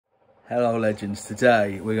Hello legends,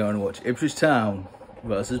 today we're going to watch Ipswich Town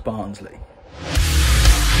versus Barnsley.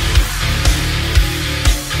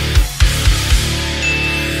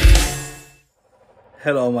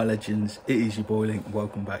 Hello my legends, it is your boy Link,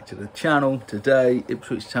 welcome back to the channel. Today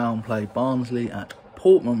Ipswich Town play Barnsley at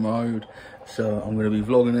Portman Road, so I'm going to be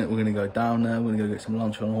vlogging it. We're going to go down there, we're going to go get some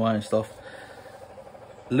lunch on the way and stuff.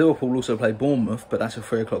 Liverpool also play Bournemouth, but that's a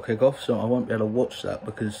 3 o'clock kickoff, so I won't be able to watch that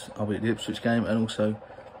because I'll be at the Ipswich game, and also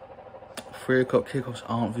 3 o'clock kickoffs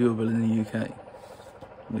aren't viewable in the UK,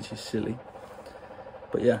 which is silly.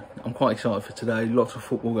 But yeah, I'm quite excited for today. Lots of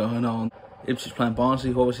football going on. Ipswich playing Barnsley,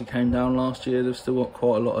 who obviously came down last year. They've still got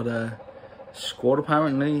quite a lot of their squad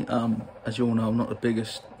apparently. As you all know, I'm not the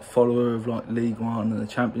biggest follower of like League One and the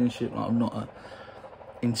Championship. Like, I'm not an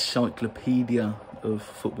encyclopedia of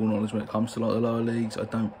football knowledge when it comes to like the lower leagues. I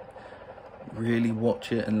don't really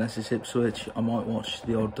watch it unless it's Ipswich. I might watch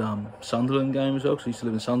the odd Sunderland game as well, because I used to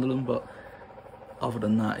live in Sunderland, but other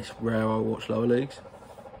than that, it's rare I watch lower leagues.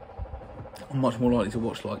 I'm much more likely to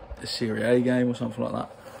watch like a Serie A game or something like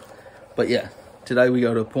that. But yeah, today we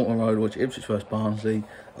go to Portman Road to watch Ipswich vs Barnsley.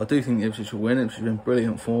 I do think Ipswich will win. Ipswich is in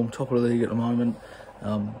brilliant form, top of the league at the moment.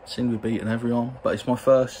 Seem to be beating everyone, but it's my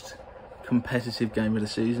first competitive game of the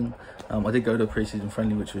season. I did go to a pre-season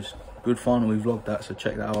friendly, which was good fun, and we vlogged that, so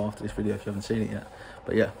check that out after this video if you haven't seen it yet.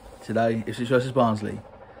 But yeah, today Ipswich vs Barnsley,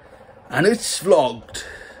 and it's vlogged.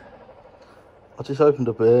 I just opened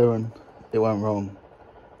a beer and it went wrong.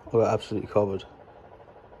 I got absolutely covered.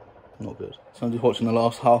 Not good. So I'm just watching the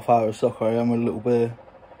last half hour of Soccer AM with a little beer.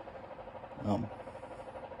 I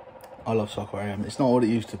love Soccer AM. It's not what it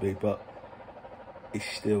used to be, but it's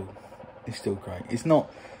still great. It's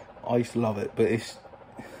not, I used to love it, but it's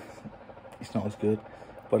not as good.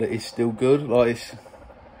 But it is still good. Like, it's, I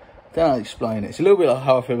don't know how to explain it. It's a little bit like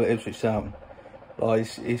how I feel about Ipswich Town.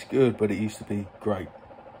 Like, it's good, but it used to be great.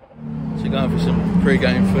 So going for some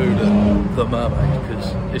pre-game food at the Mermaid,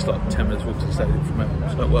 because it's like 10 minutes walk to the stadium from here,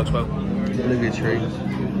 so it works well. The Olivia tree,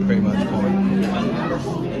 pretty much fine.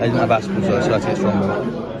 They didn't have apples though, so I had to get stronger.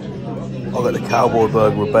 I got the cowboy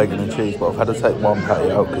burger with bacon and cheese, but I've had to take one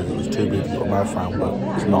patty out because it was too big to put a mouth round, but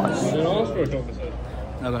it's nice.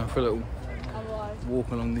 Now going for a little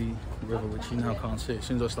walk along the river, which you now can't see as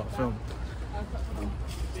soon as I start filming.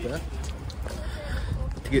 There.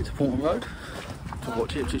 To get to Portman Road to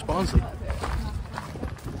watch Ipswich Barnsley. I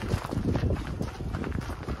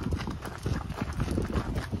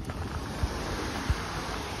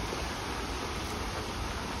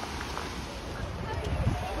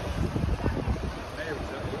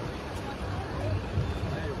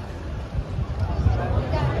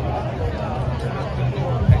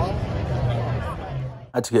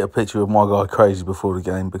had to get a picture of my guy Crazy before the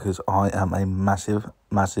game because I am a massive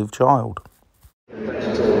child.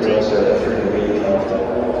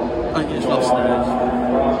 I think it's upstairs.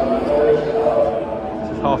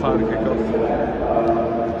 This is half hour to kick off.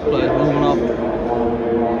 Players warming up.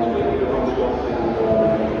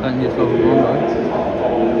 And you're fucking wrong though.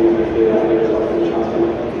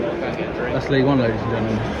 That's League One, ladies and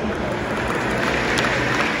gentlemen.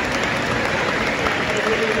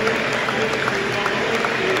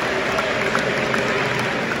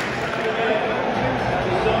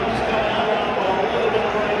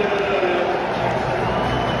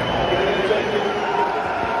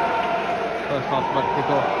 First half about to kick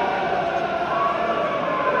off.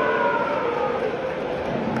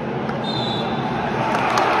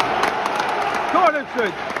 Go on,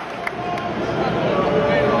 Ipswich!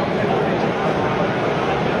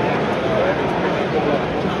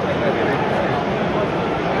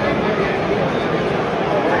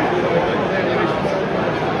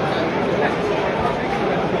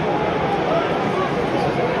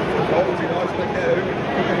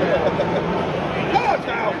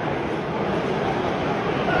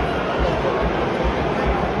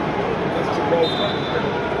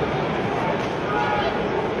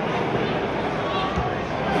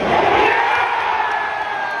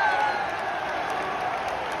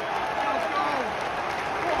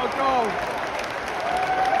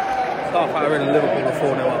 Half hour in, Liverpool are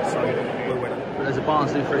 4-0 up, so we're winning. There's a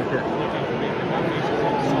Barnsley free kick.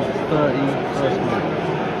 31st minute.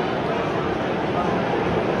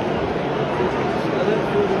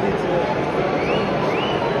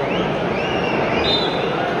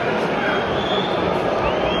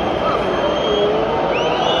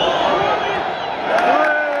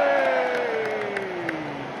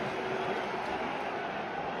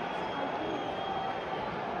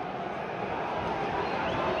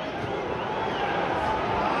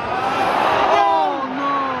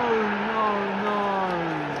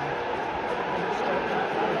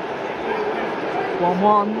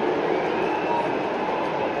 One.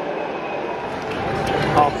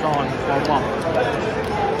 half time, it's 1-1.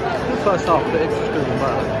 The first half, the Ipswich could have been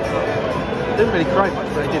better. They didn't really create much,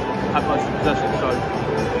 but they did have most of the possession, so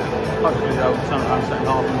hopefully they'll turn around the second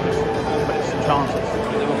half and just make some chances.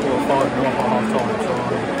 Liverpool are 5-0 up at half time, so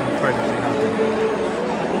I'm incredibly happy.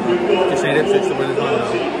 Just need Ipswich to win as well now.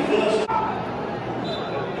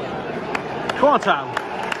 Come on, Town.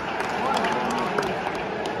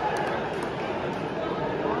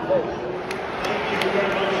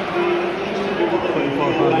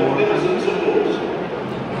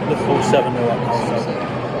 Liverpool 7-0 up now, so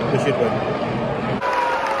we should win.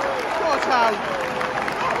 Come on, Town.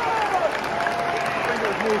 I think it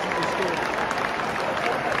was more than we scored.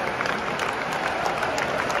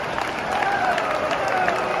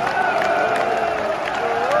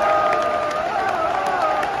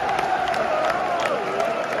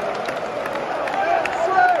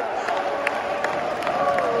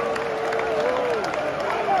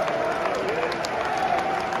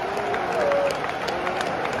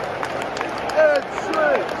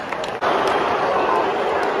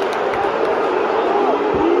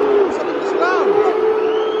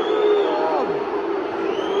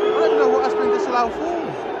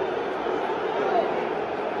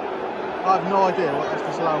 I have no idea what that's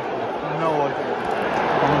disallowed for. No idea.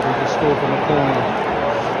 Barnsley just scored from a corner.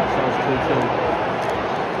 So it's 2-2.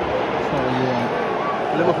 That's not what you want.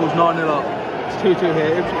 Liverpool's 9-0 up. It's 2-2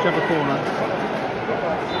 here. Ipswich have a corner.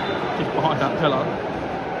 Just behind that pillar.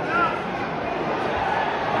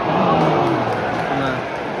 And then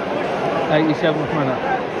 87th minute.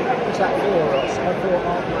 Is that for us? I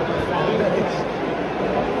thought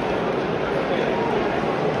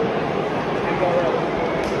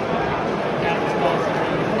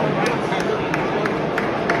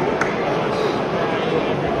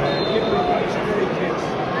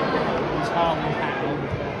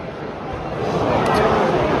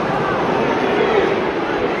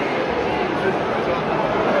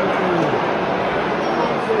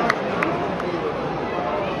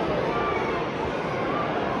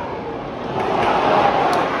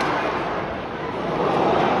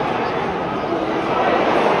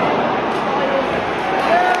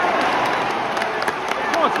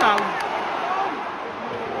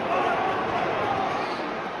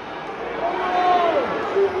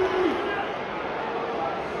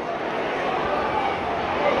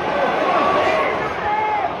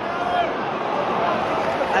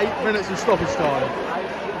minutes of stoppage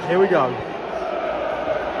time. Here we go.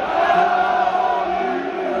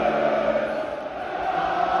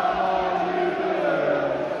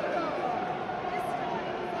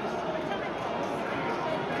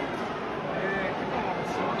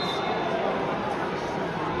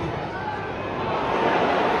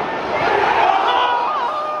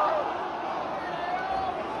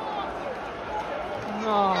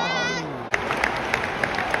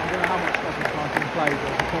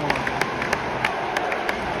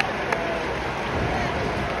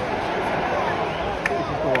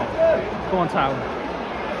 Come on, Town.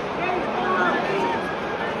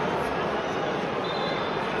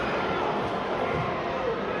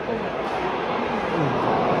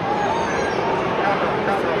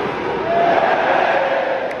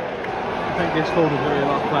 I think this squad is really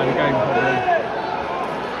like playing a game probably.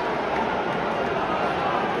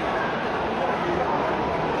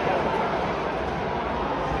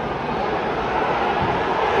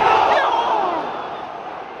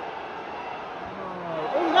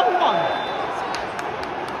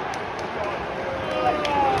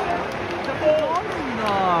 No.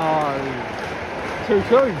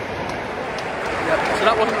 2-2. Yeah, so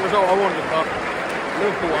that wasn't the result I wanted, but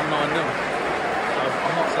Liverpool won 9-0. So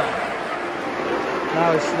I'm not sad. Now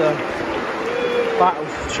it's the battle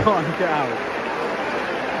to try and get out.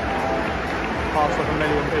 Past like a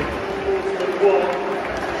million people.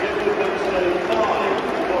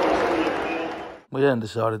 We then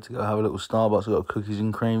decided to go have a little Starbucks. We got cookies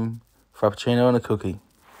and cream, frappuccino and a cookie.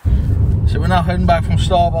 So we're now heading back from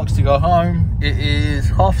Starbucks to go home. It is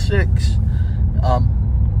 6:30.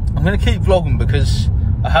 I'm going to keep vlogging because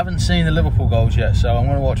I haven't seen the Liverpool goals yet, so I'm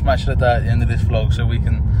going to watch Match of the Day at the end of this vlog so we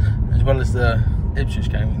can, as well as the Ipswich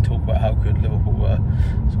game, we can talk about how good Liverpool were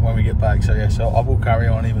when we get back. So yeah, so I will carry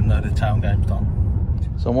on even though the Town game's done.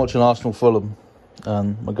 So I'm watching Arsenal Fulham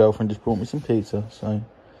and my girlfriend just brought me some pizza, so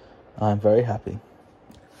I'm very happy.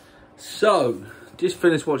 So, just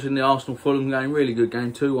finished watching the Arsenal Fulham game, really good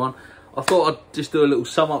game, 2-1. I thought I'd just do a little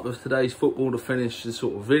sum up of today's football to finish the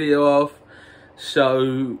sort of video off.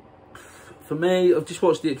 So, for me, I've just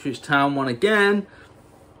watched the Ipswich Town one again.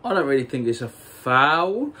 I don't really think it's a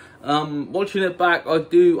foul. Watching it back, I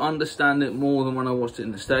do understand it more than when I watched it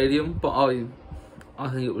in the stadium, but I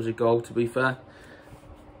think it was a goal, to be fair.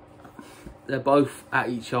 they're both at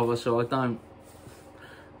each other, so I don't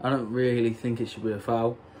really think it should be a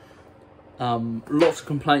foul. Lots of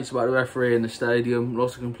complaints about the referee in the stadium,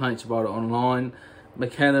 lots of complaints about it online.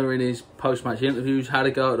 McKenna in his post-match interviews had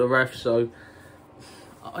a go at the ref, so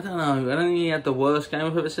I don't know. I don't think he had the worst game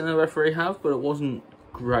I've ever seen a referee have, but it wasn't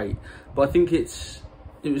great. But I think it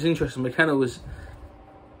was interesting. McKenna was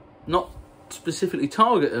not specifically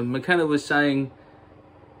targeting. McKenna was saying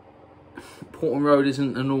Portman Road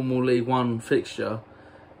isn't a normal League One fixture.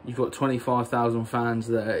 You've got 25,000 fans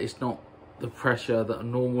there. It's not the pressure that a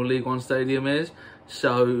normal League One stadium is.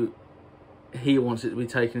 So he wants it to be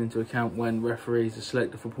taken into account when referees are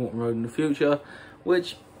selected for Portman Road in the future.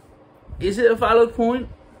 Which, is it a valid point?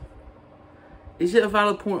 Is it a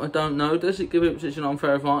valid point? I don't know. Does it give Ipswich an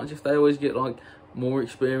unfair advantage if they always get like more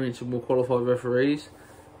experience and more qualified referees?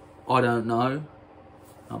 I don't know.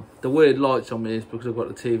 The weird lights on me is because I've got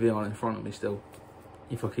the TV on in front of me still,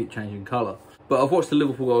 if I keep changing colour. But I've watched the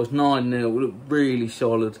Liverpool goals, 9-0, it looked really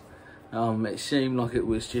solid. It seemed like it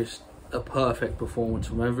was just a perfect performance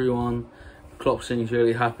from everyone. Klopp seems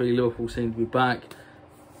really happy, Liverpool seemed to be back.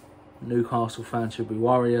 Newcastle fans should be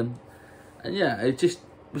worrying. And yeah, it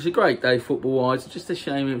was a great day football-wise. It's just a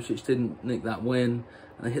shame Ipswich didn't nick that win.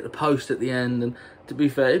 And they hit the post at the end. And to be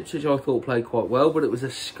fair, Ipswich I thought played quite well, but it was a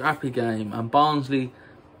scrappy game. And Barnsley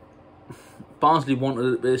wanted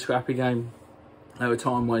it to be a scrappy game. They were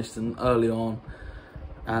time wasting early on,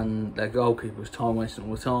 and their goalkeeper was time wasting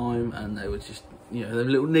all the time, and they were just, you know, them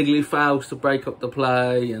little niggly fouls to break up the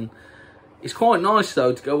play. And it's quite nice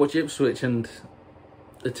though to go watch Ipswich and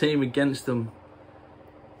the team against them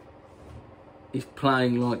is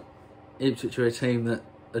playing like Ipswich are a team that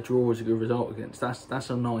a draw is a good result against. That's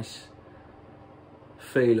a nice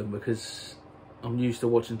feeling, because I'm used to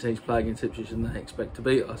watching teams play against Ipswich and they expect to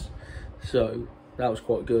beat us. So that was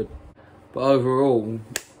quite good. But overall,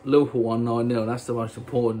 Liverpool won 9-0. That's the most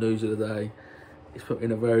important news of the day. It's put me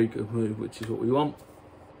in a very good mood, which is what we want.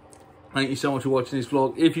 Thank you so much for watching this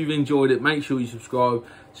vlog. If you've enjoyed it, make sure you subscribe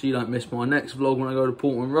so you don't miss my next vlog when I go to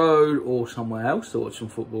Portman Road or somewhere else to watch some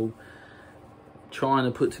football. Trying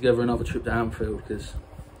to put together another trip to Anfield, because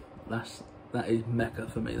that is Mecca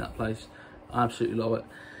for me, that place. I absolutely love it.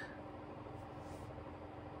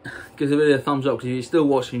 Give the video a thumbs up, because if you're still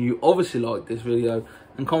watching, you obviously liked this video.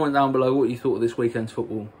 And comment down below what you thought of this weekend's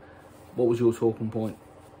football. What was your talking point?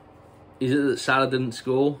 Is it that Salah didn't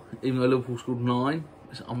score, even though Liverpool scored 9?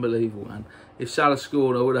 It's unbelievable, man. If Salah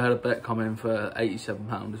scored, I would have had a bet come in for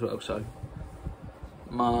 £87 as well. So,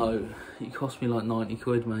 Mo, it cost me like 90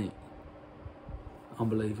 quid, mate.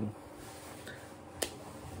 Unbelievable.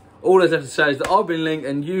 All there's left to say is that I've been Link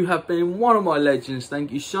and you have been one of my legends.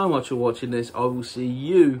 Thank you so much for watching this. I will see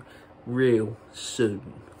you real soon.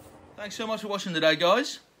 Thanks so much for watching today,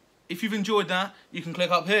 guys. If you've enjoyed that, you can click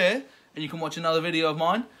up here and you can watch another video of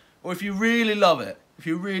mine. Or if you really love it, if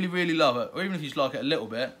you really, really love it, or even if you just like it a little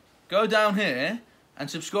bit, go down here and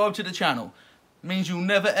subscribe to the channel. It means you'll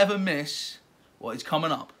never ever miss what is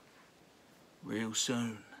coming up real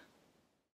soon.